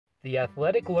The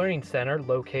Athletic Learning Center,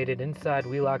 located inside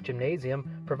Wheelock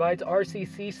Gymnasium, provides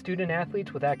RCC student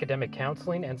athletes with academic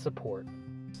counseling and support.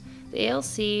 The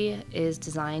ALC is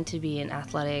designed to be an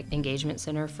athletic engagement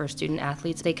center for student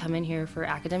athletes. They come in here for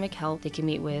academic help. They can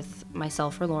meet with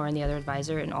myself or Lauren, the other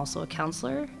advisor, and also a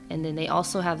counselor. And then they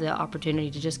also have the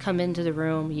opportunity to just come into the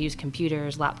room, use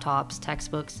computers, laptops,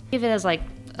 textbooks. Give it as like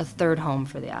a third home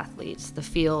for the athletes. The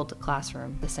field,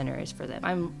 classroom, the center is for them.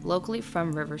 I'm locally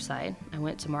from Riverside. I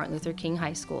went to Martin Luther King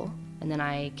High School, and then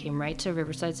I came right to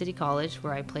Riverside City College,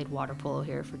 where I played water polo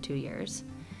here for 2 years.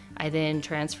 I then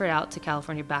transferred out to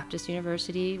California Baptist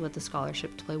University with a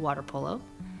scholarship to play water polo.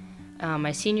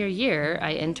 My senior year,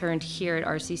 I interned here at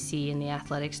RCC in the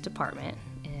athletics department,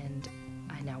 and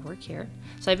I now work here.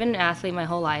 So I've been an athlete my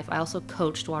whole life. I also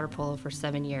coached water polo for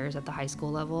 7 years at the high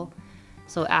school level.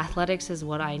 So athletics is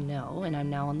what I know, and I'm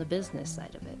now on the business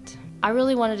side of it. I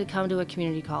really wanted to come to a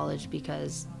community college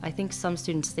because I think some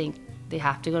students think they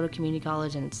have to go to community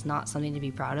college and it's not something to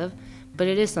be proud of, but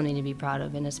it is something to be proud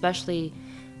of, and especially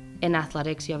in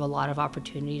athletics, you have a lot of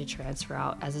opportunity to transfer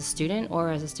out as a student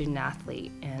or as a student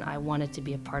athlete, and I wanted to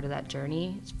be a part of that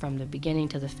journey from the beginning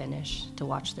to the finish to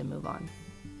watch them move on.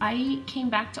 I came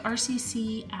back to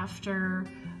RCC after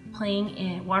playing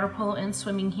in water polo and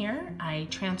swimming here. I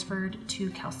transferred to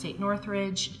Cal State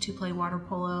Northridge to play water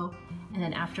polo, and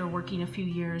then after working a few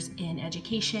years in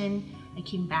education, I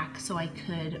came back so I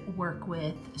could work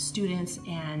with students,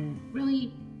 and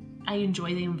really I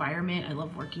enjoy the environment. I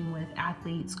love working with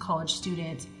athletes, college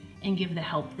students, and give the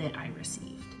help that I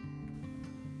received.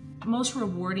 Most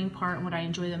rewarding part, and what I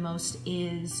enjoy the most,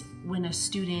 is when a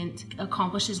student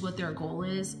accomplishes what their goal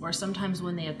is, or sometimes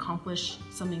when they accomplish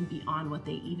something beyond what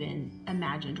they even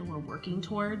imagined or were working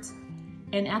towards.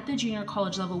 And at the junior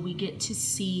college level, we get to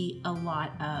see a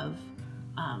lot of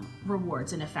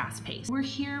rewards in a fast pace. We're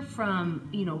here from,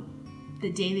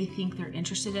 the day they think they're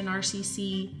interested in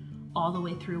RCC, all the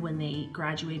way through when they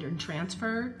graduate and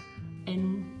transfer.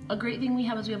 And a great thing we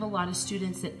have is we have a lot of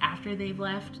students that after they've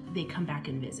left, they come back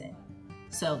and visit.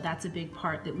 So that's a big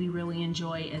part that we really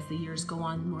enjoy as the years go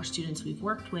on. The more students we've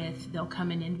worked with, they'll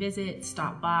come in and visit,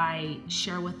 stop by,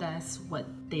 share with us what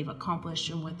they've accomplished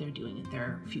and what they're doing in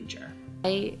their future.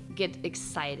 I get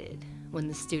excited when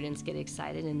the students get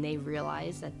excited and they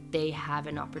realize that they have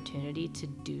an opportunity to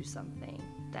do something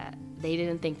that they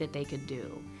didn't think that they could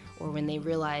do, or when they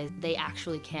realize they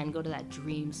actually can go to that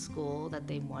dream school that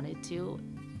they wanted to.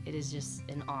 It is just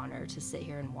an honor to sit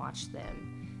here and watch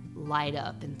them light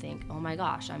up and think, oh my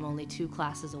gosh, I'm only 2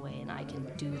 classes away and I can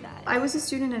do that. I was a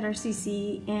student at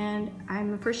RCC, and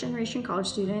I'm a first-generation college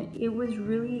student. It was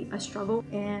really a struggle,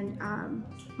 and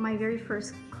my very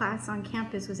first class on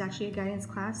campus was actually a guidance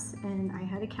class, and I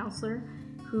had a counselor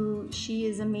she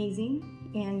is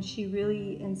amazing, and she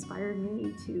really inspired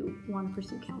me to want to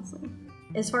pursue counseling.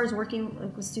 As far as working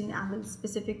with student athletes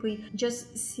specifically,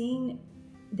 just seeing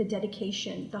the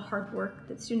dedication, the hard work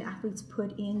that student athletes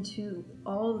put into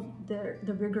all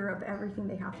the rigor of everything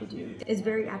they have to do is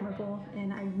very admirable,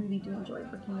 and I really do enjoy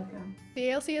working with them.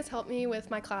 The ALC has helped me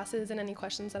with my classes and any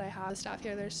questions that I have. The staff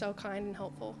here, they're so kind and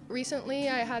helpful. Recently,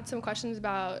 I had some questions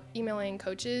about emailing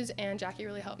coaches, and Jackie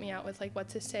really helped me out with what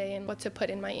to say and what to put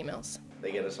in my emails.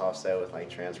 They get us all set with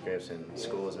transcripts and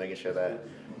schools, making sure that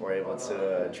we're able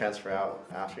to transfer out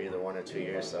after either 1 or 2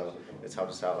 years, so it's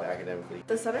helped us out academically.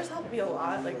 The centers help me a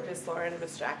lot, like Miss Lauren and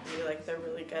Miss Jackie, they're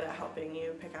really good at helping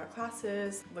you pick out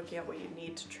classes, looking at what you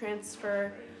need to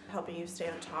transfer, helping you stay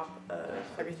on top of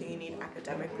everything you need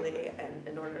academically and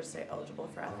in order to stay eligible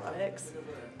for athletics.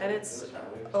 And it's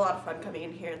a lot of fun coming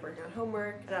in here and working on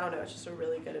homework, and I don't know, it's just a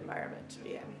really good environment to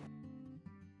be in.